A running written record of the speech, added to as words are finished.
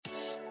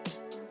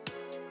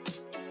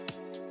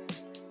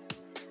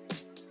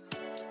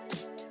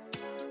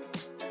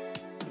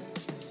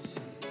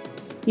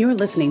You're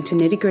listening to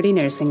Nitty Gritty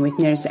Nursing with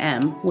Nurse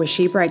M, where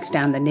she breaks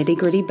down the nitty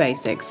gritty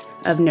basics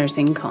of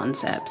nursing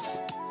concepts.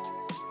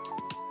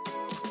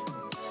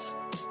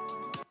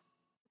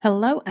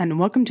 Hello, and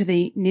welcome to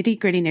the Nitty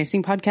Gritty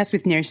Nursing Podcast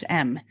with Nurse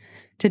M.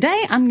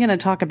 Today, I'm going to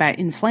talk about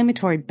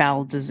inflammatory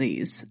bowel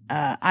disease,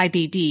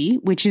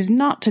 IBD, which is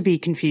not to be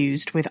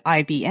confused with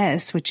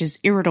IBS, which is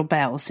irritable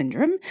bowel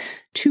syndrome,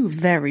 two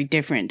very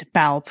different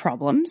bowel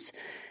problems.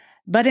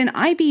 But in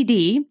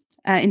IBD,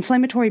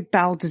 inflammatory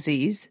bowel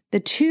disease, the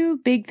two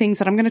big things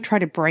that I'm going to try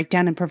to break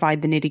down and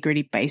provide the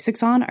nitty-gritty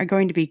basics on are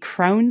going to be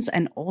Crohn's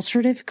and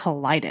ulcerative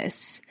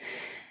colitis.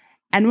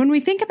 And when we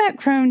think about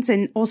Crohn's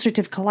and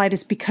ulcerative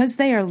colitis, because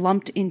they are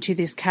lumped into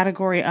this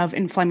category of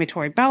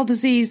inflammatory bowel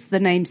disease, the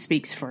name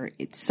speaks for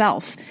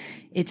itself.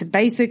 It's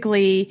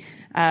basically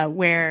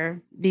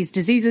where these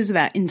diseases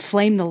that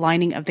inflame the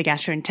lining of the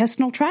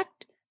gastrointestinal tract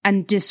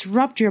and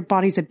disrupt your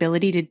body's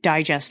ability to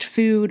digest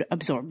food,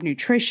 absorb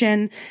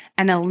nutrition,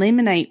 and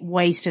eliminate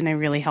waste in a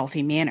really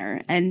healthy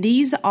manner. And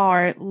these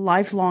are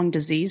lifelong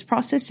disease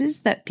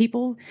processes that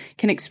people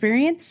can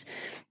experience.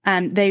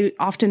 They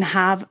often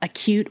have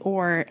acute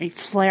or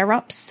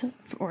flare-ups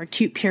or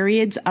acute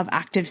periods of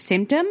active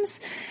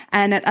symptoms.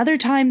 And at other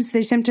times,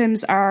 their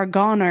symptoms are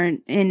gone or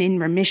in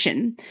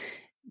remission.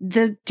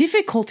 The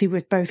difficulty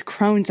with both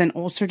Crohn's and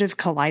ulcerative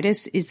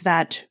colitis is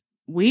that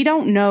we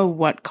don't know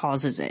what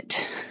causes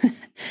it.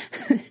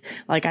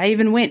 Like, I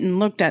even went and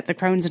looked at the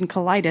Crohn's and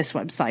colitis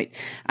website.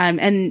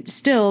 And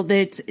still,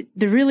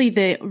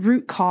 the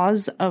root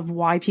cause of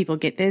why people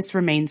get this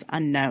remains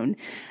unknown.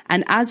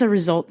 And as a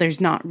result, there's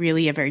not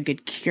really a very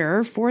good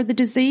cure for the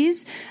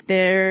disease.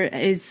 There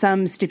is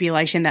some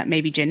stipulation that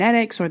maybe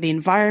genetics or the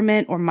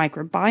environment or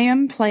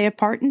microbiome play a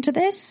part into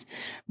this.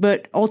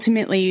 But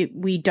ultimately,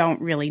 we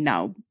don't really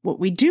know. What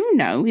we do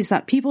know is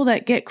that people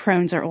that get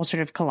Crohn's or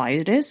ulcerative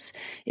colitis,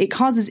 it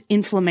causes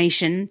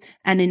inflammation,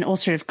 and in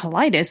ulcerative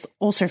colitis,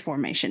 ulcer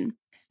formation.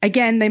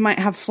 Again, they might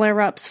have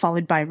flare-ups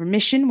followed by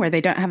remission where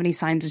they don't have any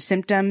signs or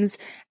symptoms,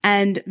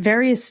 and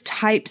various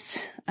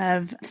types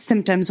of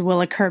symptoms will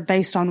occur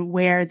based on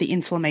where the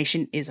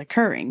inflammation is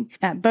occurring.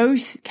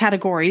 Both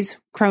categories,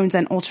 Crohn's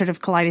and ulcerative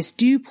colitis,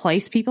 do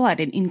place people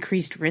at an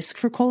increased risk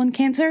for colon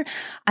cancer,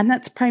 and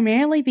that's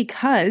primarily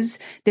because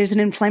there's an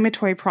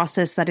inflammatory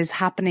process that is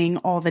happening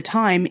all the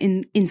time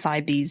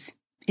inside these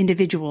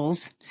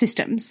individuals'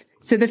 systems.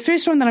 So the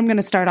first one that I'm going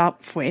to start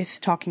off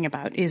with talking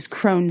about is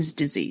Crohn's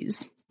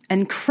disease.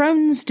 And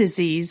Crohn's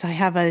disease, I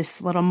have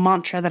this little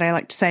mantra that I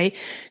like to say,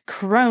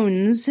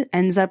 Crohn's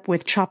ends up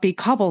with choppy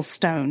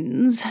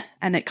cobblestones,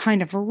 and it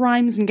kind of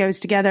rhymes and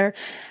goes together.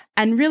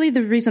 And really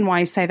the reason why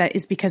I say that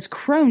is because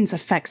Crohn's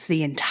affects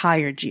the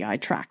entire GI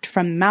tract,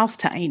 from mouth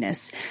to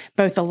anus,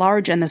 both the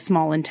large and the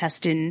small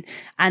intestine,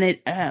 and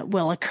it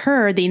will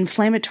occur, the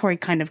inflammatory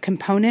kind of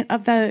component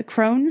of the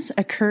Crohn's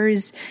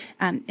occurs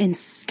in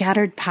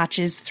scattered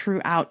patches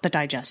throughout the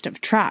digestive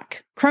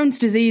tract. Crohn's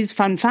disease,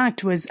 fun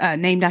fact, was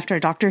named after a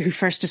doctor who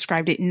first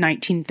described it in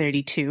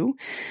 1932.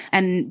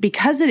 And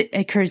because it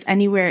occurs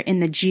anywhere in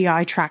the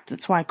GI tract,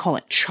 that's why I call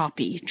it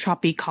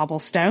choppy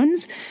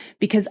cobblestones,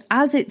 because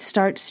as it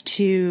starts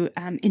to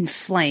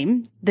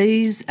inflame,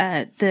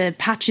 the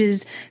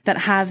patches that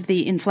have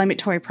the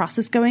inflammatory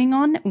process going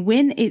on,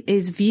 when it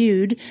is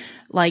viewed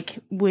like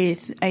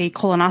with a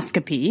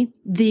colonoscopy,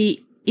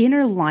 the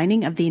inner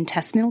lining of the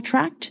intestinal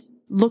tract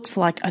looks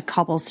like a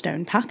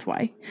cobblestone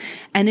pathway,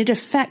 and it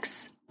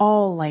affects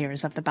all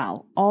layers of the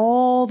bowel,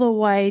 all the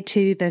way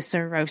to the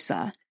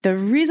serosa. The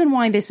reason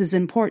why this is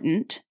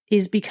important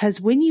is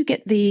because when you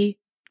get the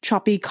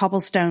choppy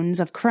cobblestones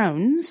of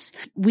Crohn's,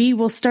 we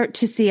will start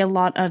to see a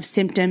lot of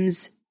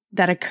symptoms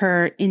that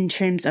occur in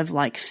terms of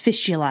like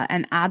fistula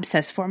and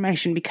abscess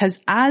formation, because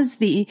as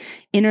the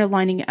inner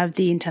lining of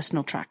the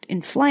intestinal tract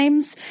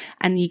inflames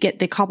and you get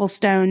the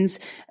cobblestones,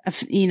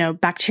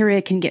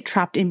 bacteria can get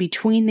trapped in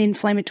between the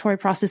inflammatory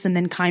process and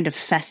then kind of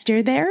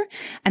fester there,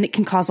 and it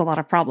can cause a lot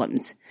of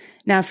problems.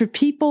 Now, for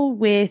people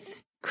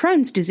with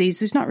Crohn's disease,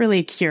 there's not really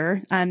a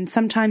cure.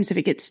 Sometimes if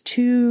it gets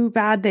too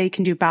bad, they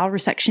can do bowel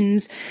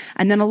resections.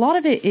 And then a lot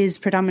of it is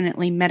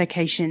predominantly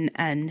medication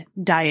and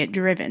diet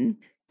driven.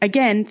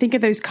 Again, think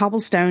of those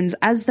cobblestones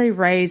as they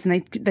raise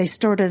and they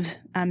sort of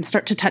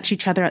start to touch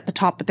each other at the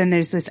top, but then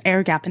there's this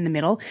air gap in the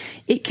middle.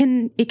 It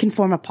can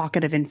form a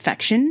pocket of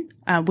infection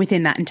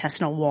within that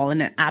intestinal wall,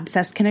 and an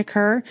abscess can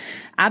occur.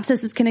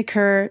 Abscesses can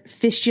occur.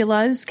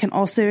 Fistulas can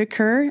also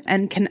occur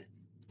and can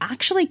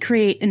actually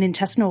create an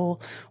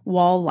intestinal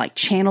wall like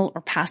channel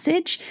or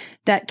passage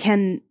that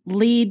can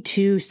lead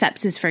to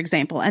sepsis, for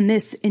example. And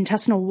this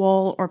intestinal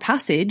wall or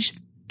passage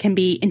can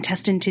be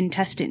intestine to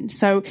intestine.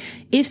 So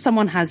if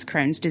someone has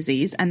Crohn's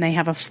disease and they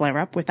have a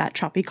flare-up with that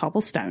choppy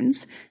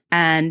cobblestones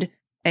and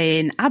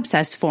an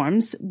abscess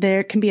forms,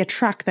 there can be a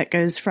tract that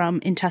goes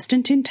from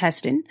intestine to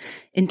intestine,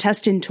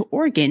 intestine to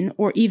organ,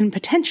 or even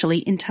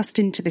potentially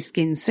intestine to the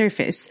skin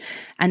surface.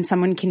 And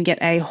someone can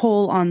get a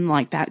hole on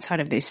like the outside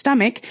of their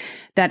stomach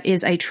that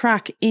is a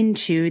track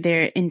into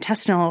their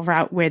intestinal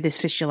route where this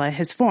fistula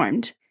has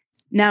formed.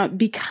 Now,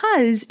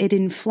 because it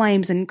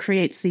inflames and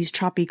creates these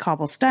choppy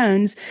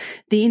cobblestones,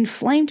 the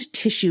inflamed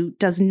tissue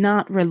does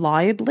not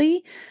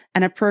reliably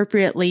and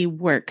appropriately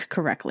work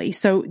correctly.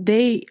 So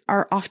they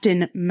are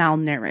often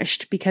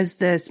malnourished because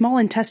the small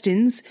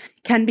intestines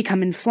can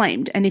become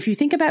inflamed. And if you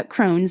think about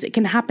Crohn's, it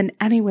can happen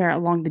anywhere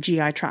along the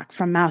GI tract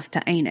from mouth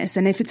to anus.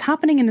 And if it's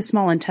happening in the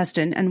small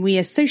intestine, and we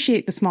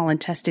associate the small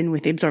intestine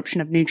with the absorption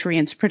of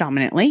nutrients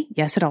predominantly,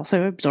 yes, it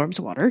also absorbs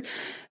water,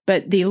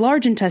 but the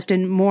large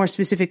intestine more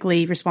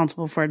specifically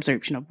responsible for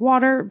absorption of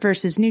water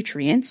versus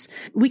nutrients,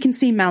 we can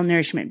see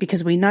malnourishment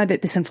because we know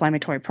that this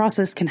inflammatory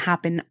process can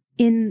happen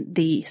in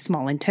the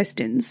small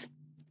intestines.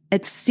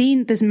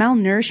 This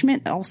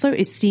malnourishment also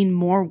is seen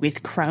more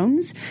with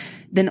Crohn's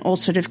than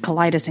ulcerative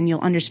colitis, and you'll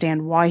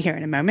understand why here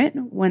in a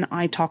moment when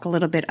I talk a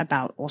little bit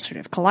about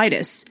ulcerative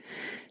colitis.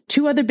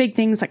 Two other big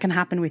things that can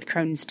happen with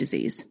Crohn's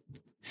disease.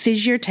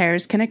 Fissure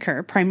tears can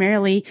occur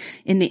primarily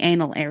in the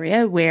anal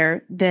area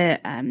where the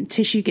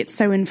tissue gets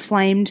so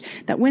inflamed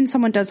that when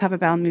someone does have a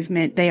bowel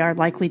movement, they are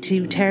likely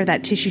to tear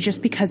that tissue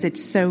just because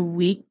it's so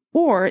weak.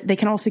 Or they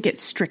can also get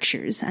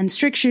strictures, and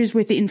strictures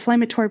with the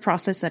inflammatory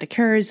process that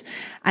occurs.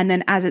 And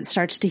then as it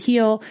starts to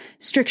heal,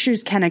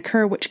 strictures can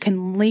occur, which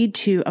can lead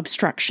to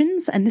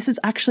obstructions. And this is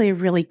actually a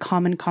really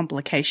common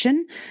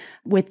complication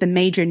with the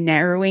major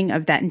narrowing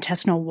of that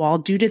intestinal wall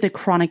due to the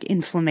chronic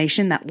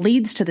inflammation that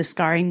leads to the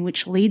scarring,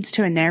 which leads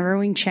to a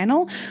narrowing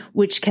channel,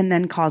 which can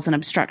then cause an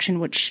obstruction,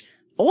 which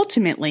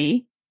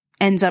ultimately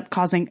ends up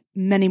causing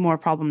many more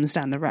problems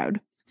down the road.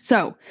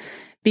 So,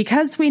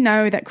 because we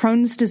know that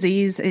Crohn's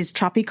disease is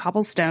choppy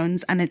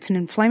cobblestones and it's an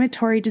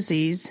inflammatory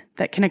disease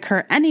that can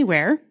occur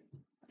anywhere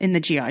in the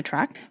GI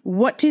tract,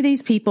 what do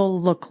these people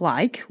look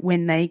like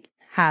when they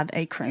have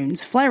a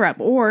Crohn's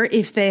flare-up? Or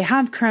if they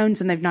have Crohn's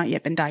and they've not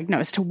yet been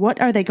diagnosed, what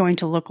are they going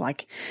to look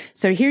like?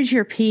 So here's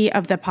your P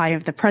of the pie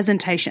of the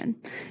presentation.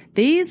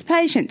 These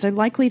patients are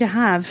likely to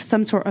have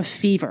some sort of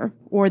fever,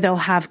 or they'll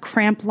have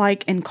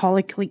cramp-like and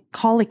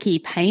colicky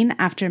pain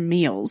after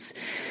meals.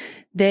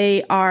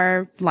 They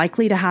are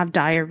likely to have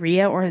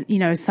diarrhea or,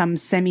 some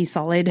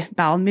semi-solid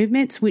bowel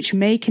movements, which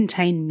may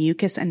contain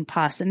mucus and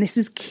pus. And this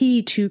is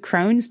key to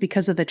Crohn's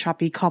because of the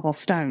choppy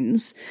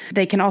cobblestones.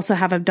 They can also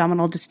have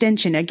abdominal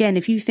distension. Again,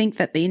 if you think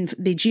that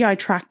the GI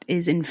tract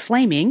is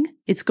inflaming,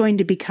 it's going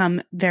to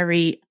become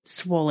very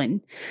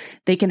swollen.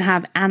 They can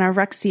have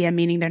anorexia,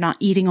 meaning they're not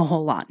eating a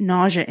whole lot,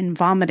 nausea and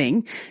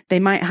vomiting. They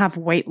might have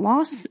weight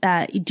loss,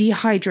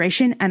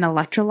 dehydration, and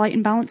electrolyte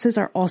imbalances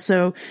are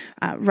also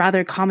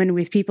rather common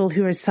with people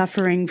who are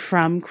suffering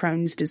from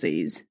Crohn's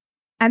disease.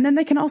 And then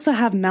they can also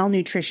have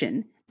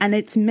malnutrition. And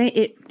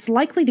it's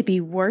likely to be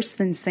worse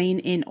than seen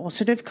in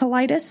ulcerative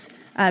colitis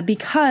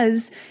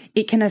because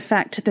it can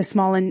affect the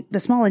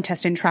small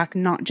intestine tract,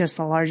 not just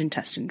the large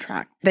intestine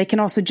tract. They can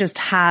also just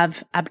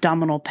have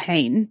abdominal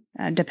pain,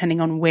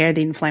 depending on where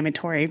the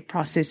inflammatory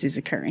process is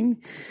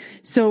occurring.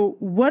 So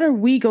what are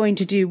we going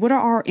to do? What are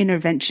our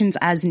interventions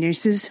as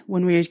nurses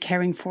when we're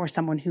caring for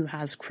someone who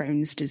has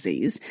Crohn's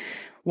disease?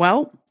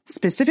 Well,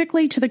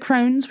 specifically to the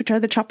Crohn's, which are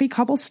the choppy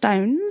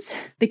cobblestones,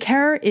 the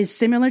care is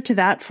similar to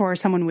that for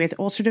someone with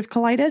ulcerative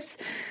colitis.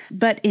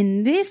 But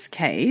in this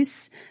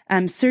case,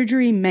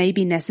 surgery may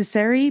be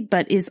necessary,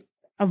 but is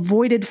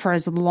avoided for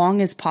as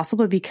long as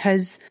possible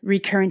because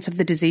recurrence of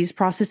the disease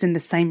process in the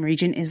same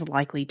region is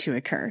likely to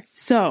occur.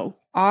 So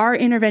our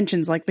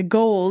interventions, like the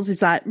goals,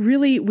 is that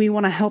really we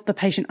want to help the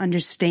patient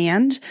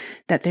understand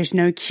that there's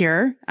no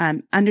cure,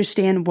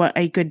 understand what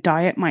a good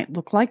diet might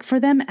look like for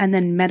them, and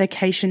then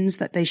medications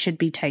that they should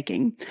be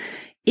taking.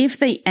 If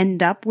they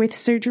end up with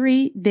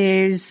surgery,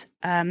 there's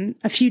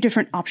a few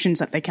different options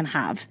that they can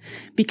have.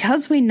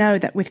 Because we know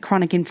that with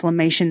chronic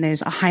inflammation,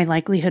 there's a high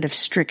likelihood of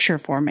stricture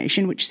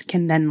formation, which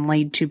can then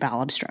lead to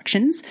bowel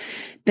obstructions.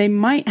 They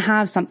might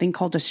have something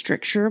called a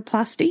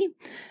stricturoplasty,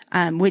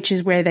 which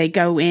is where they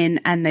go in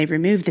and they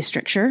remove the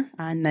stricture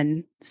and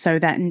then sew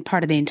that in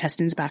part of the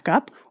intestines back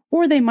up.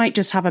 Or they might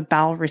just have a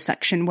bowel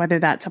resection, whether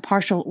that's a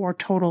partial or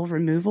total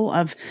removal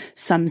of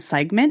some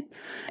segment.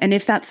 And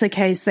if that's the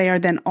case, they are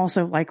then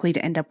also likely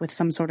to end up with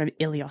some sort of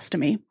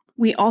ileostomy.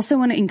 We also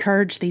want to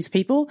encourage these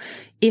people,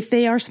 if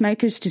they are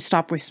smokers, to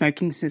stop with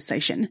smoking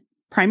cessation,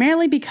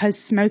 primarily because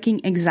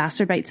smoking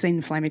exacerbates the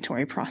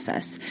inflammatory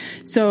process.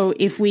 So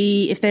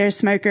if they're a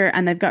smoker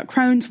and they've got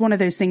Crohn's, one of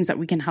those things that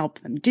we can help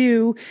them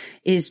do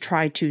is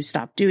try to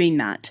stop doing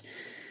that.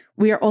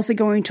 We are also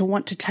going to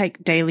want to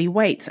take daily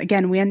weights.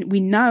 Again, we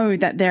know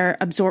that their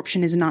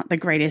absorption is not the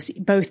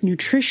greatest, both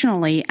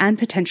nutritionally and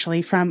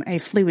potentially from a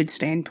fluid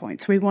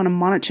standpoint. So we want to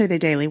monitor their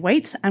daily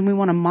weights and we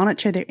want to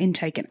monitor their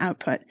intake and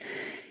output.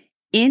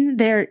 In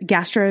their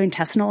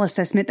gastrointestinal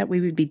assessment that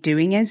we would be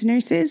doing as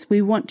nurses,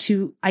 we want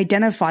to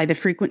identify the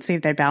frequency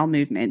of their bowel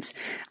movements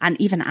and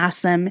even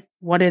ask them,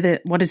 what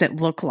does it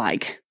look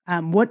like?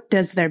 What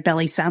does their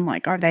belly sound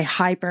like? Are they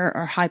hyper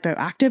or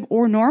hypoactive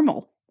or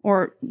normal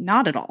or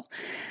not at all?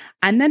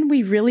 And then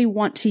we really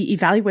want to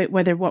evaluate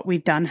whether what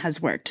we've done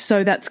has worked.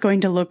 So that's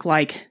going to look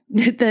like,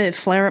 did the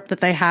flare-up that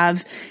they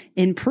have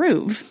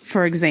improve,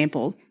 for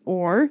example,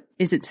 or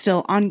is it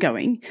still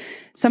ongoing?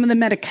 Some of the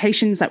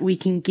medications that we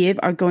can give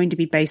are going to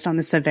be based on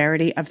the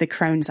severity of the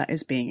Crohn's that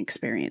is being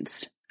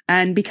experienced.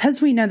 And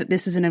because we know that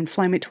this is an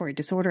inflammatory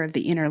disorder of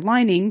the inner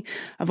lining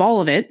of all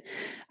of it,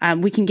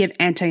 we can give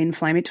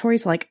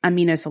anti-inflammatories like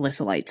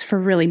aminosalicylates for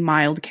really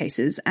mild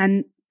cases.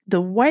 And the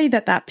way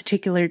that that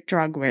particular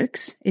drug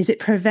works is it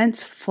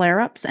prevents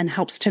flare-ups and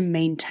helps to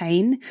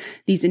maintain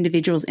these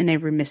individuals in a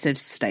remissive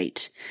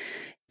state.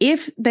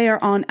 If they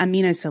are on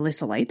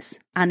aminosalicylates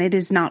and it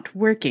is not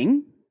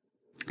working,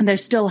 and they're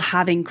still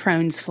having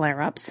Crohn's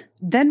flare-ups,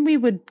 then we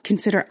would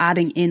consider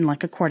adding in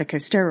like a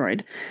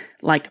corticosteroid,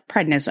 like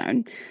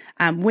prednisone,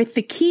 with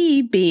the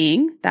key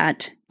being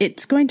that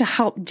it's going to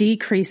help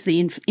decrease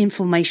the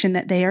inflammation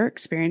that they are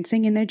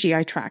experiencing in their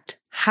GI tract.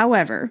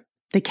 However,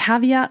 the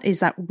caveat is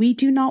that we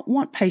do not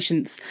want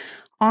patients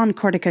on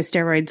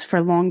corticosteroids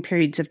for long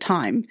periods of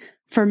time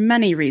for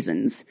many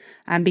reasons,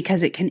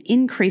 because it can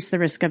increase the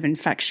risk of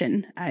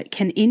infection, it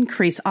can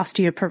increase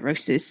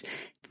osteoporosis,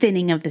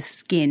 thinning of the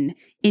skin,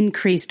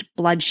 increased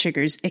blood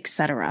sugars,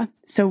 etc.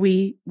 So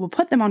we will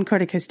put them on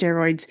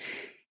corticosteroids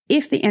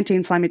if the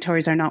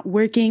anti-inflammatories are not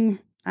working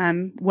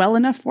well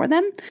enough for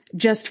them,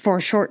 just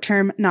for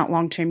short-term, not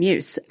long-term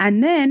use.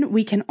 And then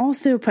we can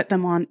also put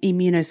them on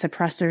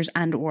immunosuppressors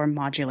and or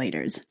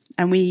modulators.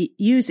 And we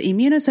use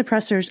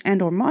immunosuppressors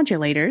and or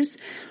modulators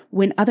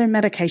when other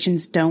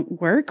medications don't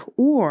work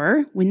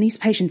or when these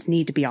patients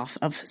need to be off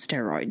of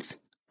steroids.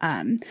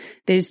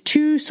 There's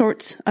two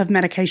sorts of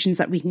medications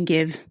that we can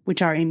give,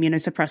 which are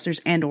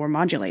immunosuppressors and or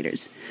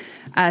modulators.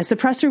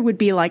 Suppressor would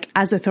be like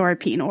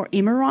azathioprine or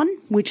Imuron,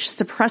 which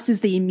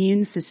suppresses the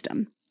immune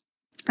system.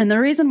 And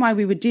the reason why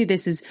we would do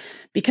this is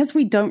because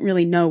we don't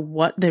really know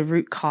what the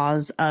root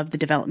cause of the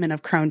development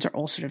of Crohn's or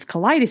ulcerative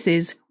colitis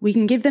is. We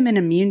can give them an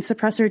immune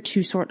suppressor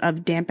to sort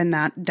of dampen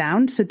that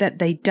down so that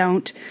they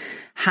don't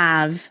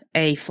have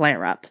a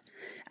flare-up.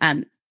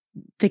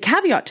 The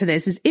caveat to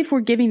this is if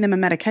we're giving them a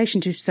medication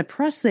to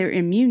suppress their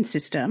immune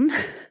system,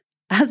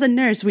 as a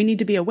nurse, we need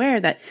to be aware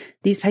that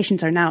these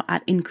patients are now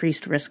at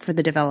increased risk for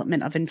the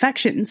development of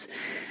infections.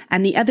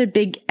 And the other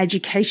big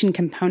education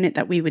component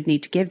that we would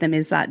need to give them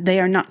is that they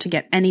are not to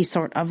get any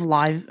sort of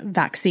live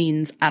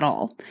vaccines at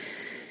all.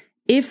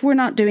 If we're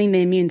not doing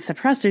the immune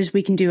suppressors,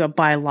 we can do a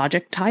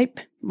biologic type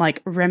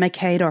like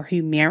Remicade or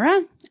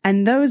Humira,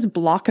 and those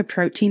block a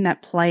protein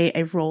that play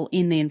a role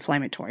in the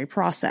inflammatory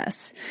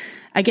process.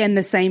 Again,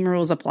 the same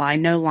rules apply.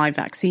 No live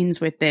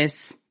vaccines with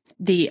this.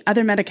 The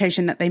other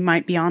medication that they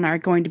might be on are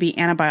going to be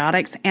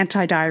antibiotics,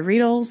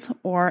 antidiarrheals,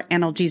 or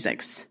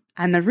analgesics.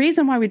 And the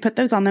reason why we put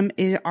those on them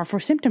are for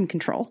symptom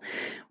control.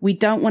 We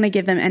don't want to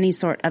give them any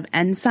sort of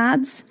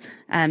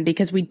NSAIDs,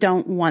 because we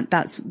don't want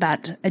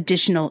that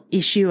additional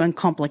issue and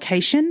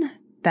complication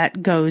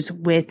that goes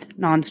with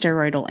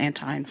non-steroidal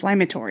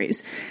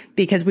anti-inflammatories,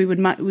 because the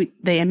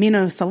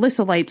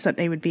aminosalicylates that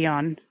they would be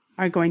on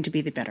are going to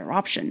be the better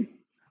option.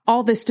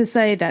 All this to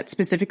say that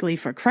specifically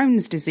for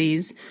Crohn's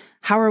disease,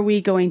 how are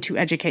we going to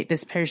educate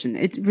this person?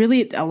 It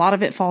really, a lot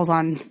of it falls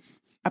on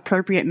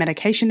appropriate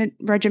medication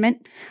regimen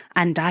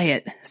and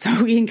diet.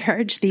 So we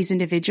encourage these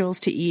individuals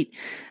to eat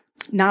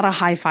not a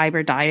high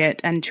fiber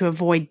diet and to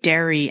avoid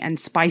dairy and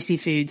spicy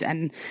foods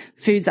and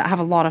foods that have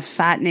a lot of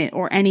fat in it,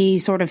 or any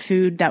sort of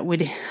food that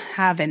would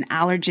have an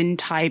allergen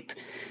type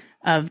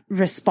of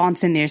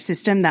response in their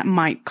system that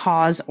might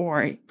cause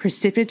or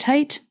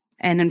precipitate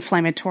an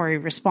inflammatory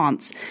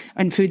response,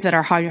 and foods that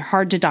are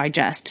hard to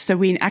digest. So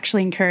we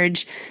actually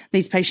encourage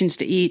these patients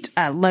to eat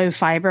low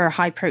fiber,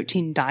 high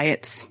protein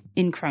diets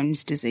in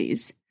Crohn's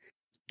disease.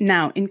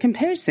 Now, in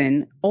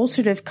comparison,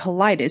 ulcerative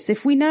colitis,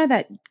 if we know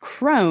that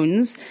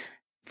Crohn's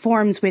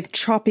forms with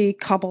choppy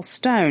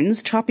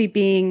cobblestones, choppy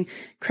being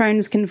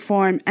Crohn's can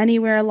form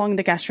anywhere along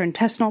the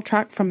gastrointestinal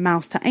tract from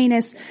mouth to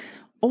anus,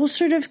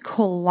 ulcerative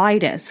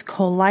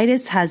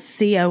colitis has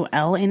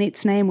COL in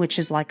its name, which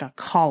is like a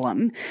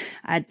column.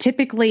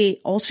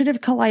 Typically, ulcerative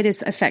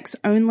colitis affects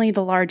only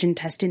the large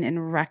intestine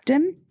and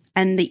rectum,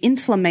 and the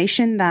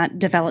inflammation that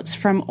develops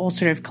from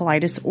ulcerative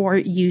colitis, or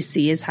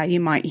UC is how you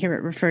might hear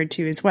it referred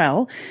to as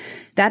well.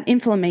 That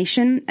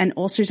inflammation and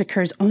ulcers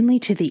occurs only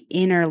to the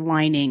inner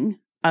lining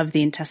of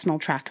the intestinal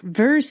tract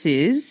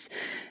versus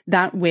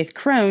that with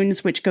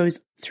Crohn's, which goes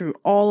through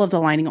all of the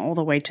lining all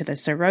the way to the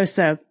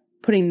serosa,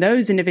 putting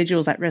those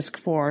individuals at risk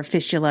for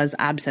fistulas,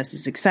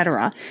 abscesses,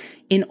 etc.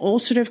 In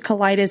ulcerative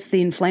colitis,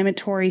 the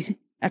inflammatory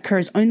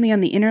occurs only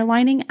on the inner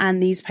lining,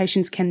 and these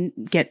patients can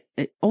get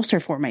ulcer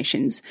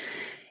formations.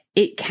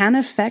 It can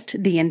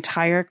affect the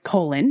entire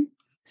colon,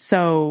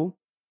 so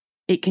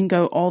it can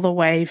go all the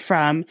way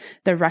from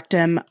the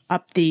rectum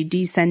up the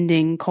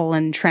descending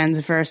colon,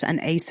 transverse,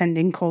 and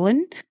ascending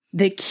colon.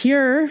 The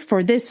cure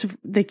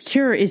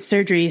is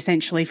surgery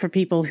essentially for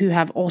people who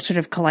have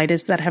ulcerative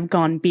colitis that have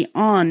gone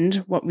beyond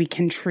what we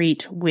can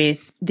treat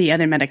with the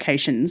other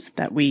medications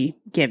that we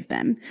give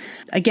them.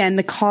 Again,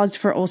 the cause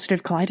for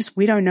ulcerative colitis,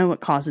 we don't know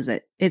what causes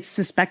it. It's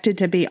suspected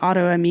to be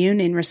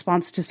autoimmune in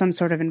response to some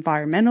sort of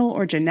environmental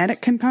or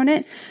genetic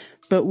component,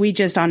 but we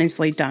just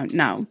honestly don't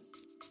know.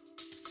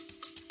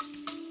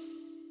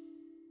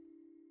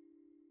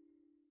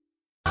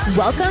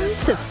 Welcome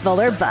to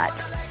Fuller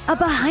Butts, a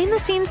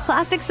behind-the-scenes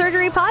plastic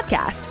surgery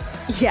podcast.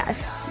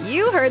 Yes,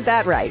 you heard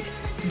that right.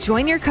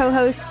 Join your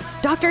co-hosts,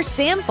 Dr.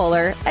 Sam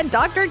Fuller and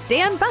Dr.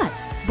 Dan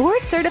Butts,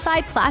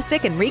 board-certified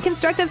plastic and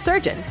reconstructive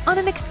surgeons, on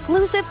an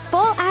exclusive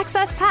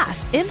full-access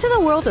pass into the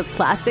world of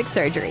plastic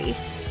surgery.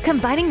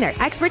 Combining their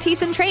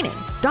expertise and training,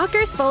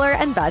 Drs. Fuller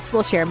and Butts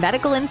will share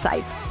medical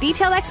insights,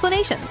 detailed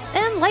explanations,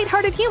 and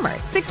lighthearted humor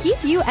to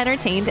keep you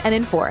entertained and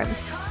informed.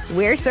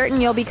 We're certain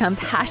you'll become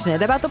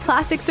passionate about the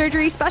plastic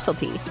surgery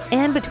specialty,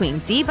 and between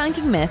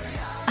debunking myths,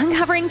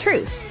 uncovering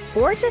truths,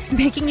 or just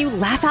making you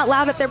laugh out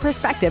loud at their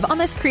perspective on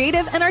this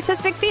creative and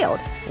artistic field,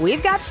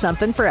 we've got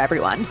something for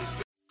everyone.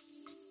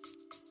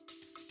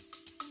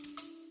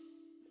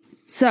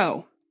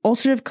 So,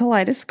 ulcerative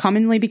colitis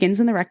commonly begins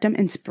in the rectum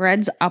and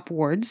spreads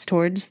upwards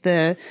towards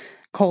the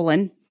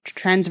colon,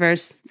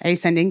 transverse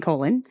ascending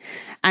colon,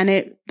 and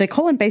the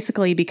colon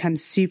basically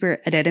becomes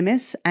super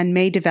edematous and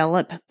may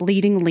develop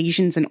bleeding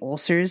lesions and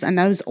ulcers, and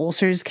those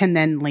ulcers can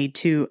then lead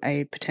to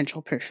a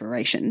potential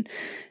perforation.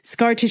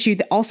 Scar tissue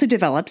also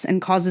develops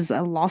and causes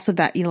a loss of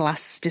that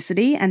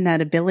elasticity and that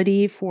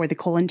ability for the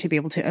colon to be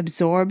able to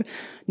absorb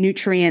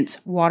nutrients,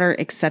 water,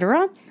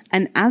 etc.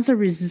 And as a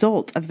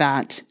result of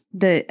that,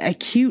 the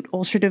acute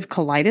ulcerative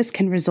colitis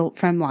can result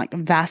from like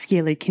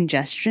vascular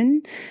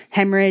congestion,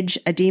 hemorrhage,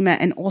 edema,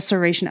 and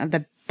ulceration of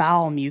the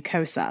bowel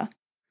mucosa.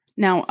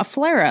 Now, a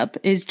flare-up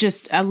is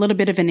just a little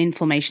bit of an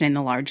inflammation in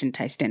the large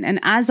intestine. And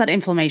as that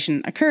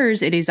inflammation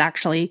occurs, it is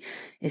actually,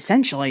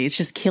 essentially, it's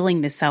just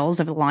killing the cells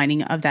of the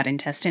lining of that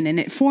intestine. And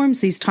it forms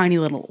these tiny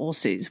little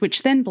ulcers,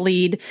 which then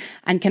bleed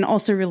and can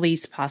also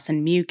release pus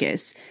and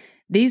mucus.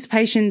 These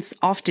patients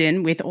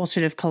often with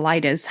ulcerative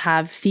colitis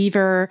have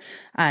fever,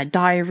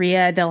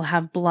 diarrhea. They'll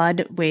have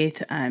blood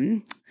with,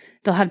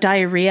 they'll have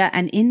diarrhea,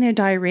 and in their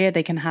diarrhea,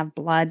 they can have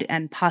blood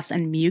and pus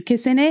and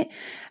mucus in it.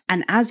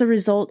 And as a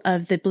result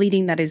of the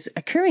bleeding that is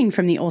occurring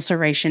from the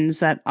ulcerations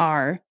that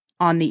are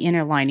on the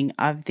inner lining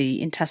of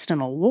the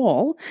intestinal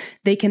wall,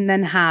 they can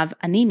then have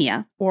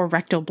anemia or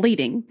rectal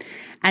bleeding.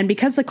 And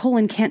because the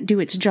colon can't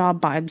do its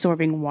job by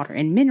absorbing water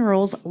and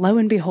minerals, lo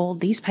and behold,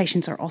 these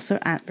patients are also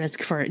at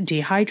risk for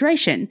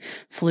dehydration,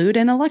 fluid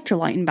and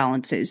electrolyte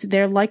imbalances.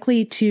 They're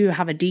likely to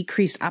have a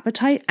decreased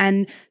appetite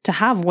and to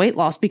have weight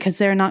loss because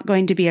they're not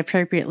going to be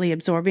appropriately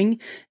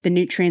absorbing the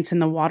nutrients in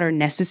the water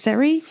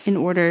necessary in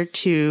order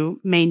to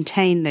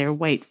maintain their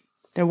weight,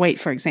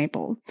 for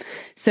example.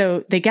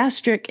 So the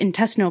gastric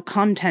intestinal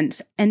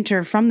contents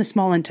enter from the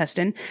small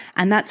intestine,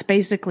 and that's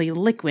basically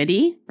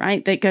liquidy,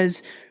 right? That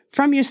goes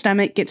from your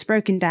stomach, gets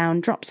broken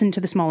down, drops into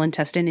the small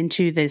intestine,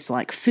 into this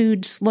like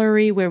food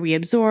slurry where we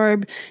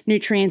absorb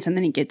nutrients, and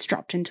then it gets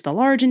dropped into the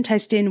large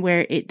intestine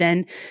where it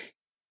then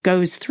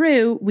goes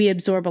through. We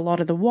absorb a lot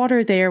of the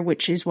water there,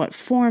 which is what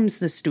forms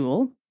the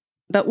stool.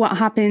 But what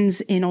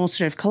happens in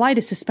ulcerative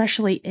colitis,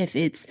 especially if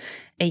it's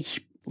a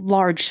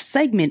large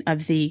segment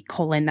of the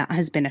colon that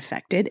has been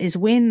affected, is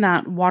when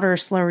that water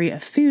slurry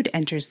of food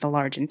enters the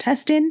large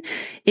intestine,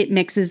 it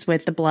mixes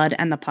with the blood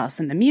and the pus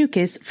and the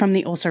mucus from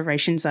the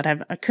ulcerations that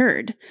have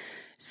occurred.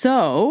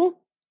 So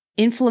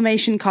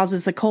inflammation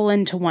causes the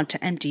colon to want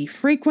to empty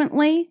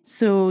frequently.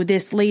 So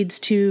this leads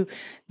to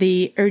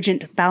the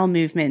urgent bowel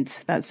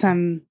movements that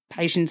some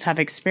patients have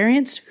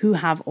experienced who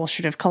have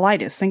ulcerative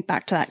colitis. Think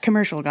back to that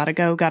commercial, gotta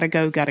go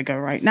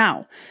right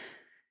now.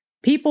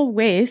 People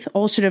with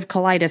ulcerative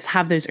colitis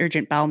have those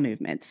urgent bowel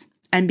movements.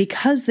 And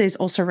because there's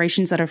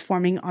ulcerations that are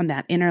forming on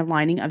that inner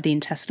lining of the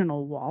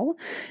intestinal wall,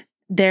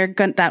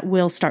 that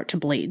will start to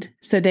bleed.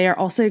 So they are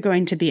also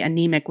going to be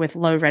anemic with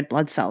low red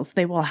blood cells.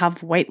 They will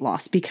have weight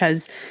loss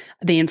because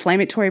the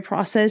inflammatory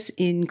process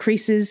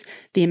increases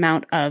the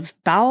amount of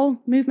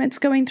bowel movements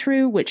going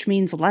through, which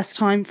means less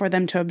time for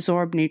them to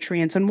absorb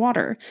nutrients and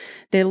water.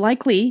 They're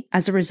likely,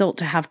 as a result,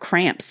 to have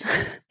cramps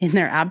in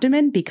their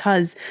abdomen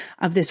because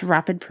of this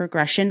rapid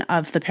progression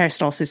of the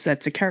peristalsis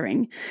that's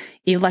occurring.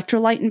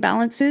 Electrolyte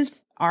imbalances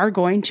are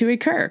going to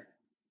occur.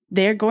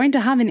 They're going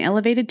to have an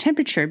elevated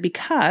temperature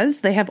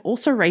because they have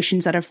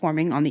ulcerations that are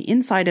forming on the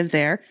inside of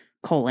their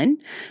colon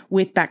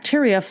with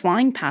bacteria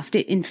flying past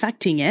it,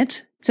 infecting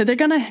it. So they're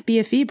going to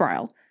be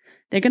febrile.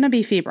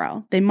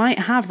 They might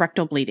have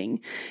rectal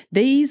bleeding.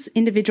 These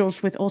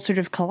individuals with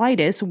ulcerative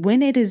colitis,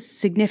 when it is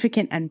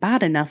significant and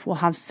bad enough, will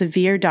have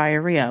severe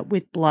diarrhea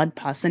with blood,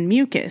 pus, and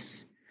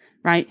mucus,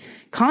 right?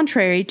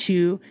 Contrary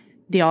to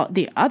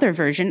the other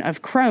version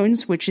of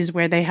Crohn's, which is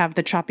where they have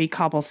the choppy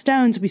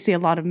cobblestones, we see a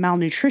lot of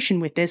malnutrition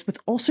with this.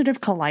 With ulcerative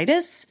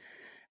colitis,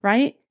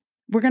 right,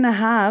 we're going to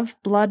have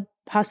blood,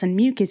 pus, and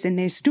mucus in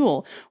their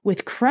stool.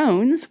 With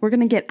Crohn's, we're going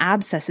to get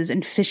abscesses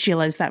and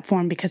fistulas that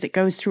form because it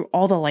goes through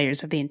all the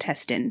layers of the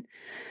intestine.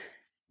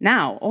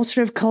 Now,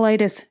 ulcerative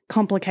colitis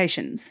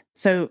complications.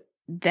 So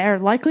they're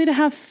likely to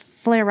have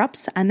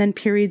flare-ups and then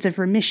periods of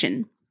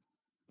remission.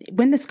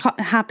 when this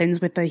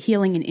happens with the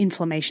healing and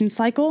inflammation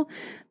cycle,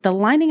 the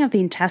lining of the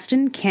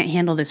intestine can't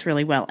handle this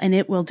really well, and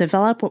it will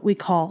develop what we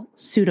call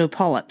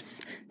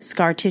pseudopolyps,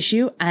 scar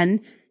tissue,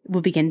 and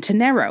will begin to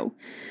narrow.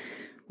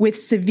 With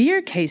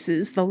severe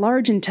cases, the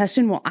large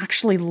intestine will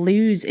actually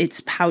lose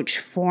its pouch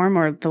form,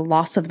 or the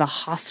loss of the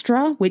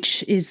hostra,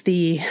 which is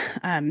the,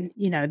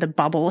 the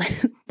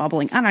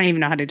bubbling. I don't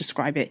even know how to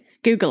describe it.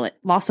 Google it.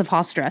 Loss of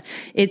hostra.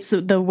 It's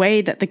the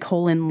way that the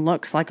colon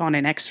looks like on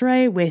an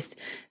X-ray, with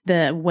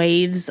the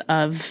waves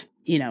of,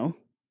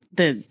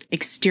 the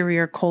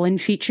exterior colon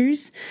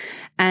features.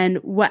 And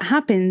what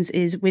happens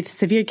is, with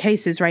severe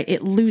cases, right,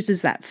 it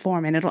loses that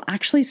form and it'll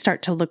actually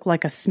start to look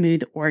like a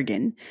smooth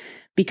organ.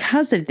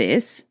 Because of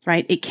this,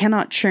 right, it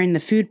cannot churn the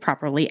food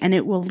properly, and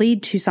it will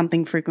lead to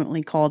something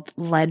frequently called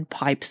lead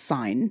pipe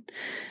sign.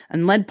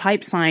 And lead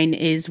pipe sign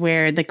is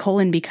where the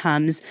colon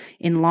becomes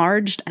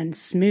enlarged and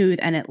smooth,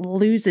 and it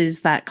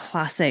loses that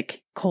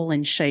classic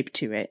colon shape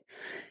to it.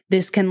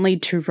 This can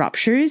lead to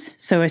ruptures,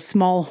 so a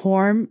small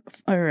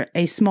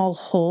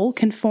hole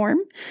can form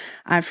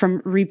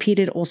from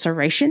repeated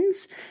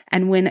ulcerations.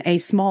 And when a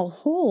small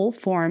hole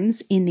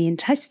forms in the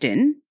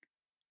intestine,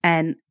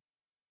 and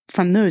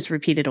from those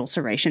repeated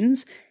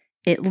ulcerations,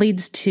 it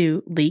leads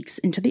to leaks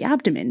into the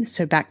abdomen.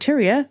 So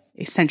bacteria,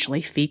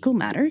 essentially fecal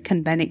matter,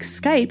 can then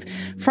escape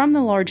from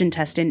the large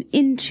intestine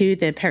into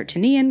the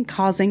peritoneum,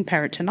 causing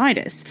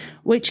peritonitis,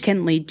 which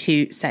can lead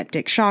to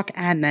septic shock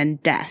and then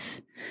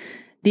death.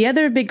 The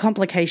other big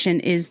complication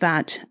is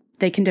that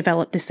they can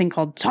develop this thing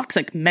called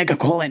toxic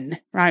megacolon,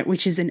 right,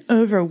 which is an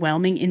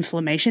overwhelming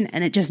inflammation,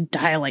 and it just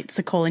dilates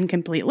the colon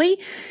completely.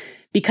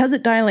 Because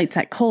it dilates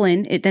that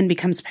colon, it then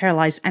becomes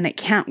paralyzed and it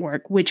can't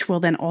work, which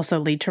will then also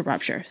lead to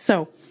rupture.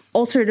 So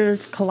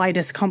ulcerative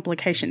colitis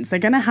complications, they're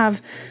going to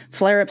have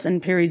flare-ups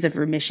and periods of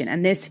remission.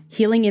 And this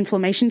healing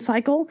inflammation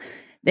cycle,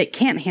 they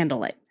can't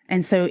handle it.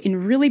 And so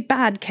in really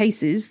bad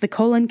cases, the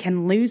colon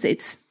can lose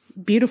its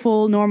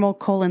beautiful, normal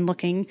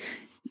colon-looking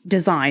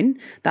design,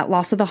 that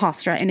loss of the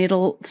hostra, and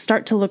it'll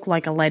start to look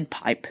like a lead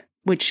pipe,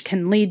 which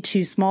can lead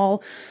to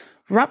small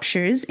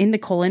ruptures in the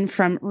colon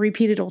from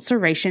repeated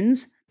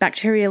ulcerations.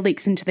 Bacteria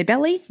leaks into the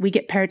belly, we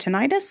get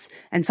peritonitis,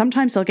 and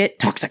sometimes they'll get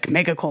toxic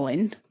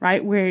megacolon,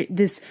 right? Where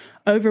this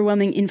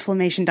overwhelming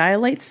inflammation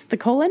dilates the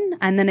colon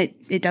and then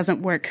it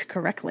doesn't work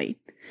correctly.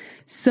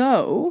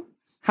 So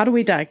how do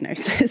we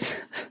diagnose this?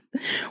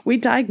 We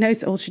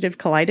diagnose ulcerative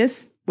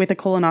colitis with a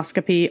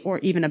colonoscopy or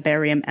even a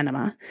barium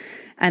enema.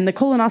 And the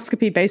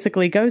colonoscopy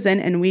basically goes in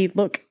and we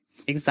look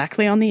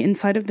exactly on the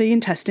inside of the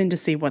intestine to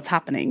see what's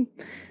happening.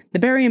 The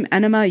barium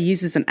enema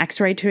uses an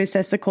X-ray to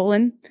assess the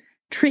colon.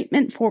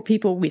 Treatment for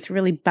people with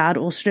really bad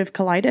ulcerative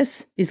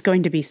colitis is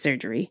going to be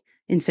surgery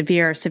in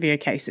severe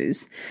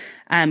cases.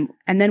 And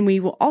then we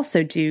will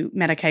also do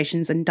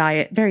medications and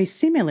diet very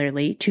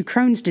similarly to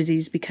Crohn's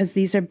disease, because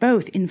these are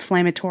both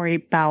inflammatory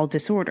bowel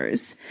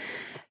disorders.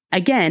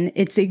 Again,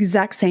 it's the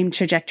exact same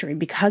trajectory.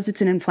 Because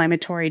it's an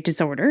inflammatory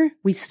disorder,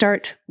 we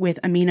start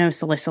with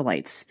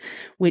aminosalicylates,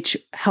 which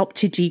help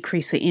to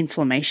decrease the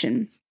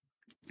inflammation.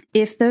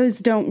 If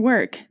those don't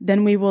work,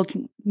 then we will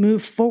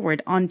move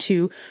forward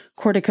onto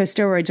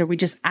corticosteroids, or we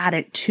just add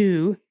it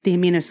to the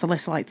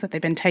aminosalicylates that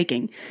they've been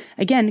taking.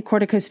 Again,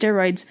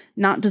 corticosteroids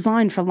not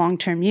designed for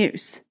long-term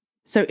use.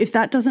 So if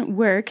that doesn't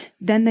work,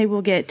 then they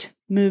will get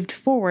moved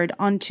forward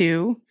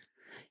onto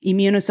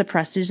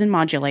immunosuppressors and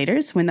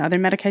modulators when the other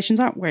medications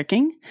aren't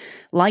working,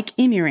 like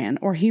Imuran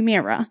or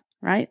Humira,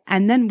 right?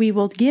 And then we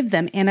will give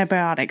them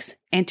antibiotics,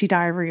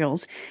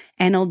 antidiarrheals,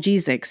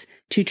 analgesics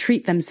to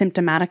treat them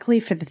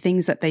symptomatically for the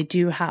things that they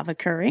do have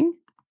occurring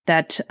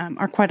that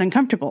are quite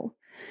uncomfortable.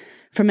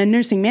 From a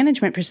nursing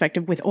management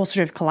perspective, with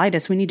ulcerative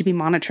colitis, we need to be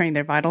monitoring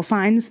their vital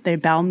signs, their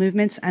bowel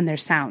movements, and their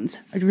sounds.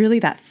 Really,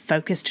 that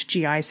focused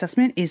GI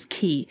assessment is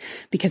key,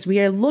 because we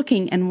are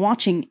looking and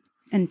watching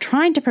and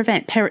trying to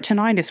prevent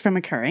peritonitis from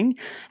occurring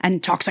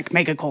and toxic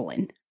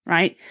megacolon,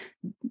 right?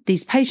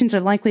 These patients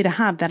are likely to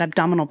have that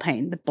abdominal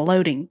pain, the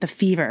bloating, the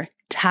fever,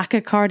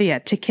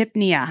 tachycardia,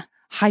 tachypnea,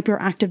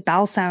 hyperactive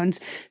bowel sounds,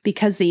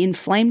 because the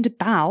inflamed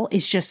bowel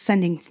is just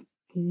sending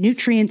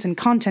nutrients and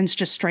contents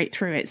just straight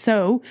through it.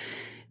 So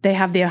they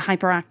have the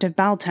hyperactive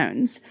bowel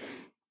tones.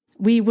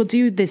 We will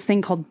do this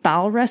thing called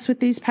bowel rest with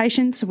these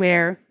patients,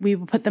 where we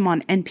will put them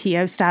on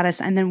NPO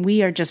status, and then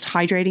we are just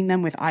hydrating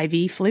them with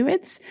IV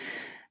fluids,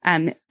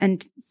 and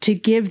to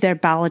give their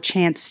bowel a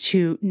chance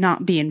to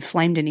not be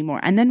inflamed anymore.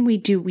 And then we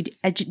do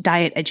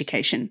diet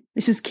education.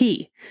 This is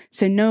key.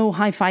 So no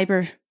high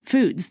fiber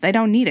foods. They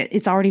don't need it.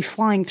 It's already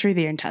flying through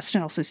their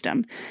intestinal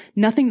system.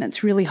 Nothing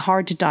that's really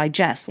hard to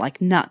digest,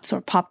 like nuts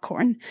or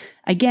popcorn.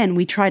 Again,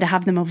 we try to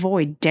have them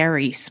avoid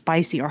dairy,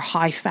 spicy, or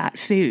high fat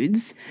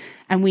foods.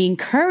 And we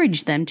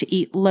encourage them to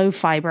eat low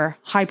fiber,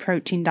 high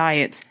protein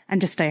diets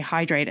and to stay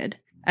hydrated.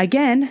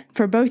 Again,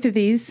 for both of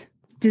these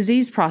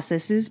disease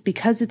processes,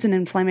 because it's an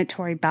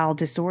inflammatory bowel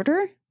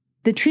disorder,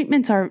 the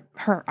treatments are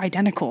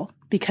identical,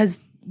 because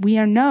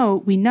we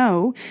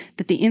know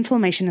that the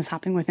inflammation is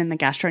happening within the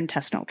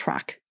gastrointestinal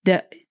tract.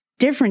 The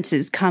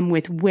differences come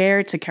with where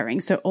it's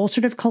occurring. So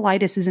ulcerative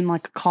colitis is in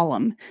like a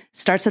column,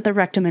 starts at the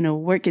rectum and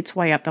it'll work its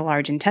way up the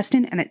large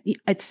intestine, and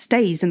it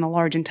stays in the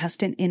large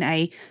intestine in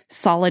a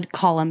solid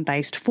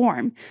column-based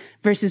form,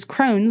 versus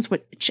Crohn's,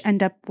 which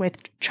end up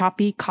with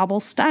choppy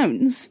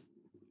cobblestones.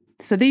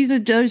 So those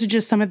are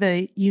just some of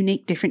the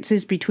unique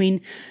differences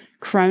between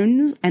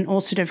Crohn's and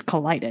ulcerative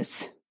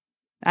colitis.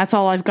 That's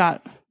all I've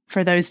got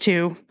for those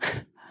two.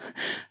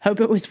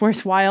 Hope it was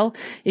worthwhile.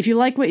 If you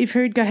like what you've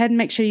heard, go ahead and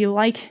make sure you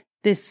like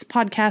this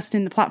podcast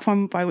in the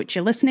platform by which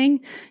you're listening.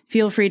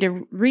 Feel free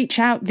to reach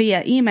out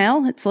via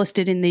email. It's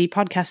listed in the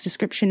podcast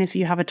description if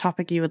you have a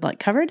topic you would like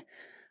covered.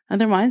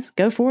 Otherwise,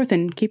 go forth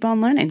and keep on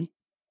learning.